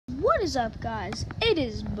What is up, guys? It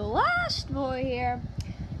is Blast Boy here,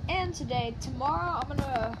 and tomorrow,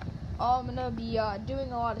 I'm gonna be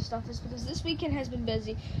doing a lot of stuff. It's because this weekend has been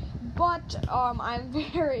busy, but I'm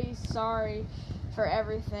very sorry for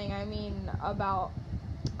everything. I mean, about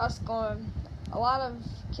a lot of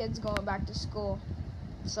kids going back to school.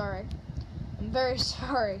 Sorry, I'm very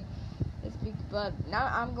sorry. But now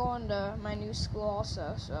I'm going to my new school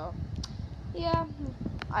also, so yeah.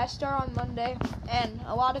 I start on Monday, and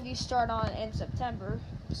a lot of you start in September,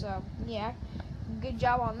 so yeah, good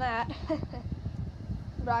job on that.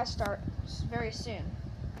 But I start very soon,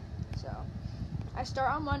 so I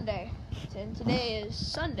start on Monday, and today is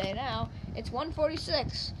Sunday now. It's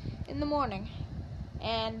 1:46 in the morning,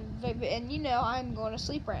 and you know I'm going to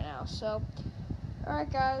sleep right now. So, all right,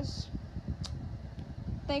 guys,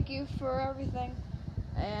 thank you for everything,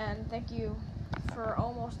 and thank you for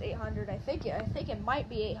almost 800. I think it might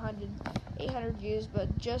be 800 views,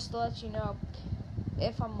 but just to let you know,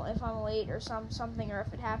 if I'm late or something, or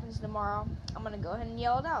if it happens tomorrow, I'm gonna go ahead and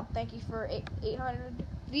yell it out. Thank you for 800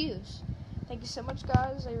 views. Thank you so much,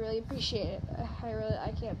 guys. I really appreciate it.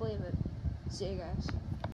 I can't believe it. See you guys.